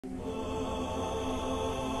If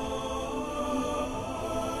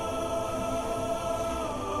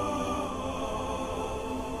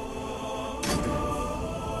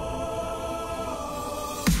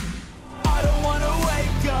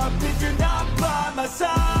you're not by my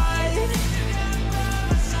side,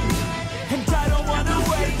 and I don't wanna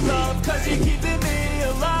wait, love, cause you're keeping me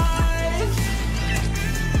alive.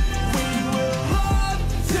 We will love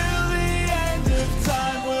till the end of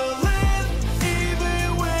time. We'll live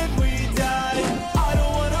even when we die. I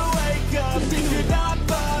don't wanna wake up if you're not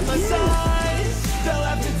by my side. They'll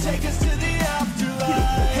have to take us to the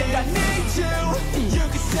afterlife. And I need you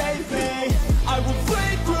can save me. I will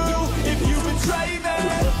play through if you betray me.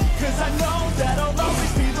 Cause I know that I'll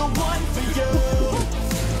always be the one for you.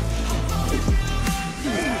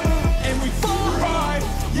 And we fall hard,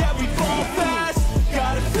 yeah we fall fast.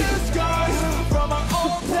 Got a few scars from our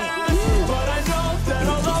old past, but I know that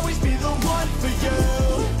I'll always be the one for you.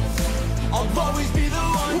 I'll always be the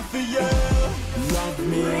one for you. Love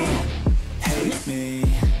me, hate me,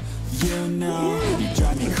 you know you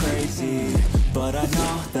drive me crazy, but I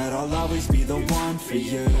know that I'll always be the one for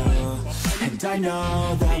you. And I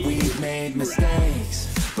know that we've made mistakes,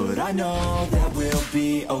 but I know that we'll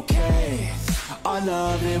be okay. Our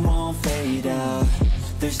love, it won't fade out,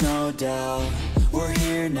 there's no doubt, we're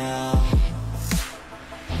here now.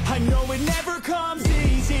 I know it never comes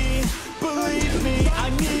easy, believe me, I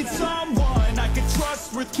need someone I can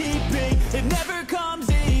trust, worth keeping. It never comes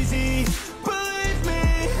easy, believe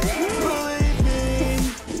me, believe me.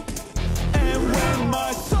 And when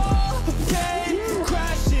my soul came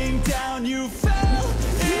crashing down, you fell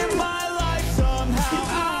in my life somehow.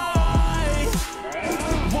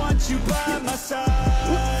 I want you by my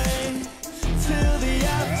side till the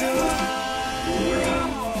afterlife.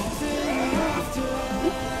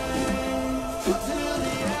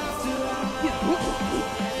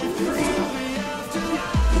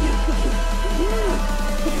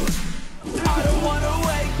 I don't wanna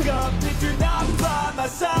wake up if you're not by my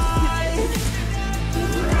side.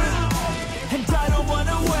 And I don't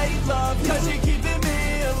wanna wait, love, cause you're keeping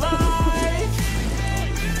me alive.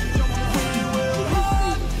 We will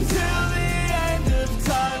love till the end of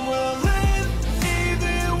time. We'll live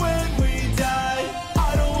even when we die.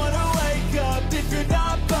 I don't wanna wake up if you're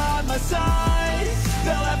not by my side.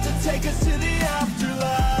 They'll have to take us to the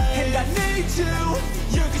afterlife. And I need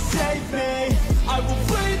you can save me. I will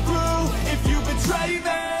play through if you betray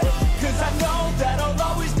me. Cause I know that I'll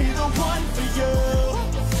always be the one for you.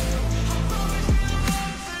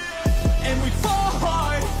 And we fall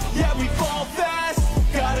hard, yeah we fall fast.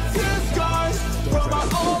 Got a few scars from our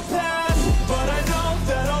old past, but I know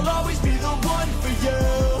that I'll always be the one for you.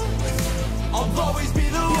 I'll always be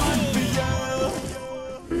the one for you.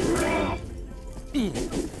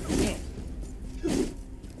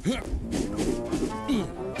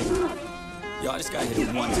 Yo, I just got hit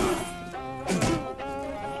it one time.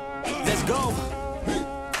 Let's go.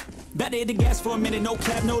 About to hit the gas for a minute, no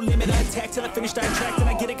cap, no limit. I attack till I finish that track, then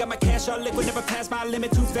I get it. Got my cash all liquid, never pass my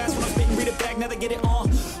limit. Too fast when I'm spitting, read it back, now they get it on.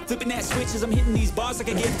 Flipping that switch as I'm hitting these bars like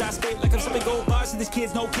a gift. I spit like I'm sipping gold bars, and these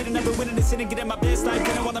kids, no kidding. I've been winning this and getting my best life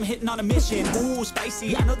dinner while I'm hitting on a mission. Ooh,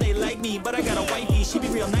 spicy, I know they like me, but I got a wifey. She be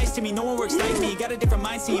real nice to me, no one works like me. Got a different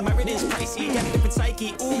mindset, my rent is pricey. Got a different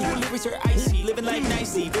psyche, ooh, lyrics are icy. Living life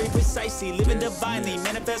nicely, very precisely. Living divinely,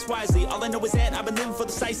 manifest wisely. All I know is that I've been living for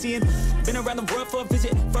the sightseeing. Been around the world for a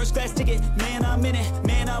visit, first class ticket. Man, I'm in it,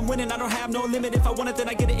 man, I'm winning. I don't have no limit. If I want it, then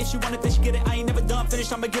I get it. If she want it, then she get it. I ain't never done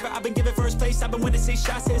finished, I'm a giver. I've been given first place. I've been winning 6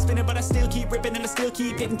 shots, head spinning, but I still keep ripping and I still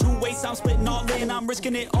keep hitting 2 ways. I'm splitting all in, I'm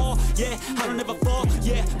risking it all. Yeah, I don't ever fall.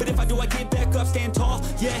 Yeah, but if I do, I get back up, stand tall.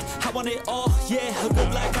 Yeah, I want it all. Yeah, a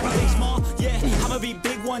good life, I don't think small. Yeah, I'ma be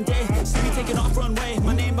big one day. See me taking off runway.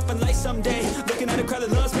 My name up in lights someday. Looking at a crowd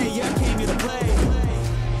that loves me. Yeah, I came here to play.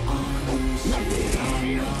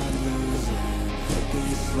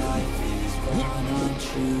 I'm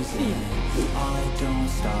choosing. I don't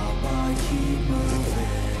stop, I keep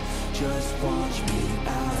moving. Just watch me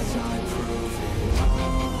as I prove it. Oh,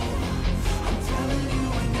 I'm telling you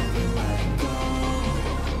I never let go.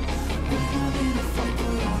 Been having a fight,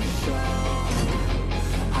 put on a show.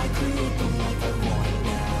 I create the life I want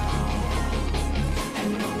now,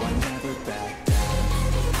 and no, I never back down.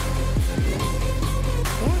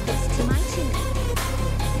 Add this to my tune.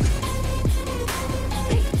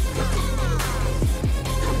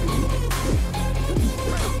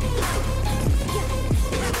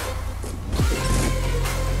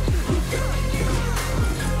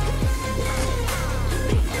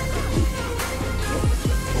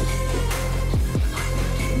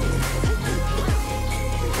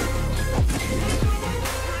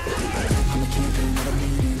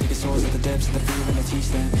 depths of the feeling I teach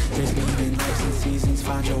them. There's meaning, lives and seasons.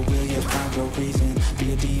 Find your will, yeah, find your reason.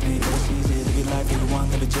 Be a demon, go seize it. Live your life that you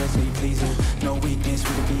want, live it just so you please it. No weakness,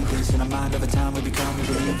 we defeat this. In a mind of a time we become, we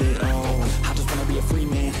believe it. Oh, I just wanna be a free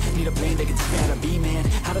man. Need a plan that can teach me how to be man.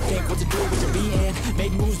 How to think, what to do, what to be in.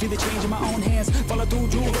 Make moves, be the change in my own hands. Follow through,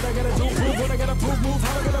 do what I gotta do, prove what I gotta prove. Move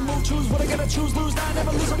how I gotta move, choose what I gotta choose. Lose, I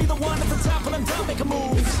never lose, I'll be the one at the top when I'm down, make a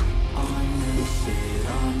move. I'm lucid,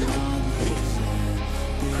 I'm not losing.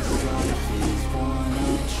 This life is one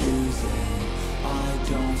I'm choosing. I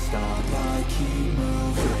don't stop, I keep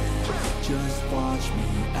moving. Just watch me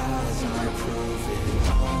as I prove it.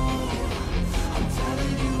 Oh, I'm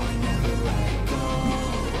telling you I never let go.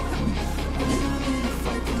 When I'm in a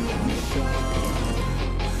fight, then I'm sure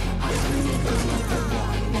I really feel like I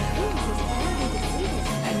want now.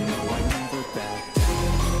 And no, I never back down.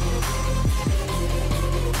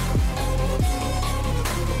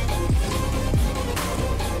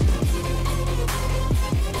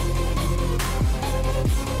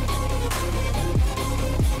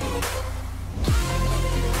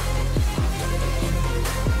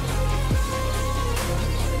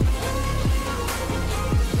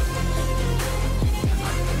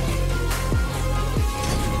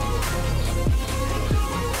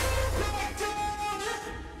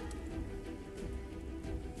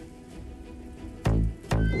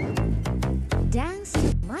 Dance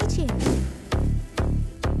to my tune.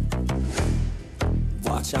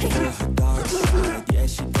 Watch out for her dark side. Yeah,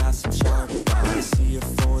 she got some sharp eyes. See her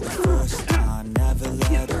for the first time. Never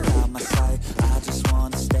let her out my sight. I just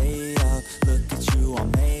wanna stay up. Look at you all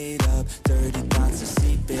made up. Dirty thoughts are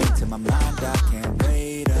seeping to my mind. I can't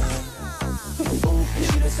wait up. Ooh,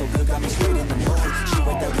 she looks so good, got me straight in the mood. She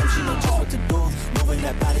with that room, she know just what to do. Moving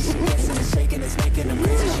that body, she dancing and shaking, it's making her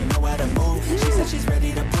crazy. She know how to move. She said she's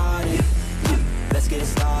ready to party. Let's get it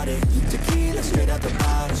started. Tequila straight out the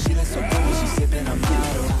bottle. She looks so good when she's sipping a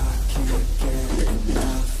model. I can't get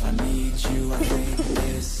enough. I need you. I think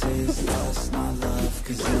this is us, not love.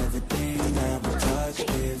 Cause everything that we touch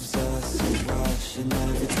gives us a rush. And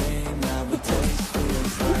everything that we taste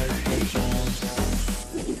feels like a drug.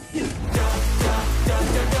 Da da da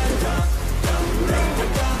da da da. Da da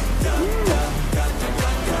da da da.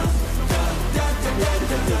 Da da da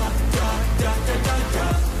da da. Da da da da da. Da da da da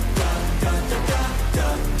da.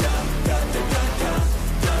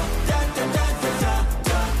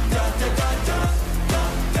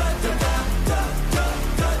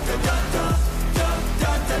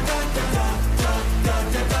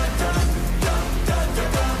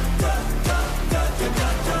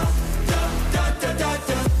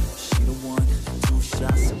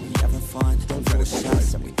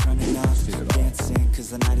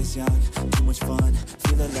 The night is young, too much fun,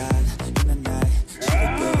 feel alive in the night. She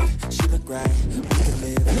look good, she look right. We could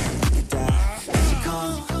live, we could die. Here she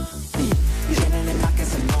come, channeling my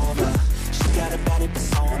Casanova. She got a body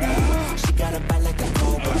persona, she got a bite like a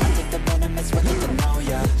cobra. I take the venom, it's worth it to know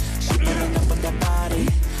ya. She pulling up with that body,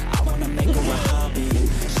 I wanna make her a hobby.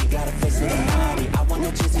 She got a face of the naughty, I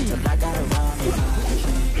wanna chase her till I got her on me. I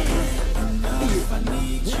can't get enough, I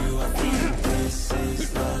need you. I think this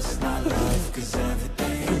is lust, not love. Cause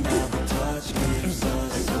everything that we touch gives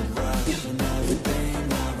us a rush. And everything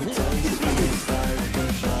that we taste feels like a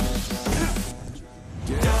drug.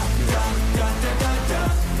 Da da da da da da.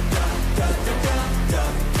 Da da da da da.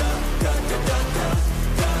 Da da da da da.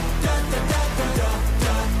 Da da da da da.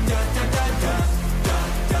 Da da da da da. Da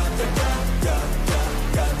da da da da.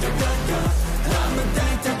 Da da da da. I'm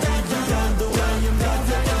addicted to the way you make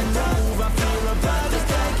that move. I feel our bodies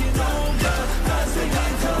taking over. As we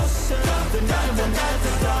get closer, the night will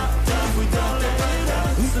never stop if we don't let it up.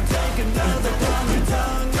 So take another from your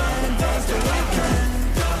tongue and dance till we can.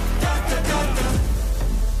 Da da da da da.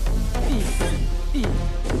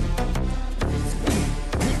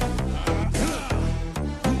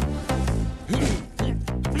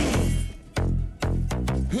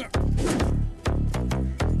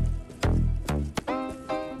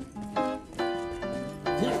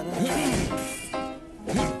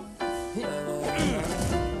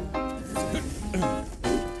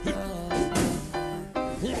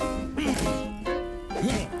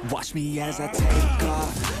 Watch me as I take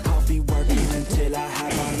off. I'll be working until I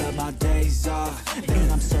have all of my days off.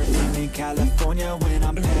 Then I'm surfing in California when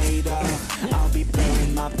I'm paid off. I'll be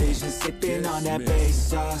playing my vision, sipping on that bass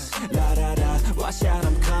sauce. La da da, watch out,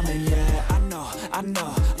 I'm coming, yeah. I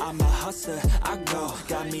know, I'm a hustler, I go.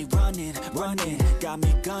 Got me running, got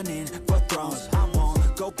me gunning for thrones. I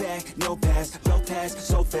won't go back, no pass, blow past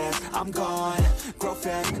so fast. I'm gone, grow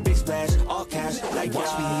fast, big splash, all cash. Like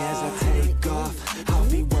watch me as I take off. I'll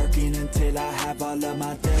be working until I have all of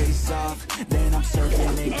my days off. Then I'm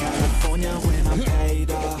surfing in California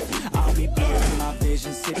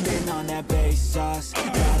sauce.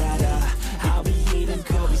 La da da, I'll be eating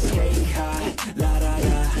Kobe steak high. La da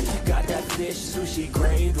da, got that fish sushi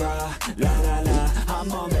grade raw. La la la,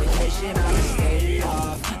 I'm on vacation, I'm a stay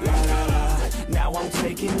off. La la la, now I'm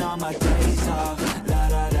taking all my days off. La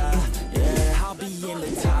da da, yeah, I'll be in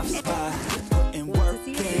the top spot, putting work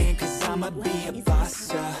in, cause I'ma be a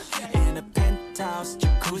boss, yeah. In a penthouse,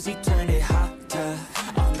 jacuzzi, turn it hotter.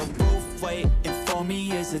 On the roof, waiting for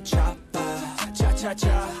me is a chopper.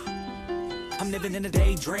 Cha-cha-cha, I'm living in a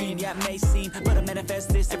daydream, yeah, it may seem, but I manifest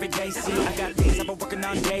this every day, see. I got things I've been working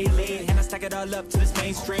on daily, and I stack it all up to this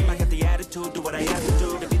mainstream. I got the attitude, do what I have to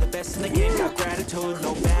do, to be the best in the game, got gratitude.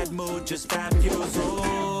 No bad mood, just bad views,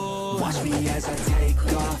 ooh. Watch me as I take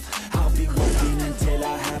off, I'll be working until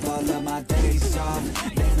I have all of my days off.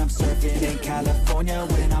 Then I'm surfing in California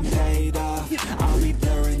when I'm paid off. I'll be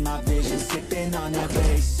blurring my vision, sipping on that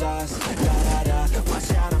bass sauce. Da da da,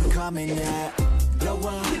 watch out, I'm coming, yeah. Blow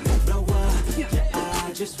up, yeah,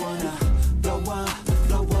 I just wanna blow up,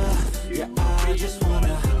 yeah, I just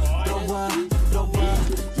wanna blow up,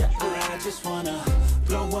 yeah, I just wanna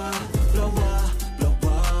blow up.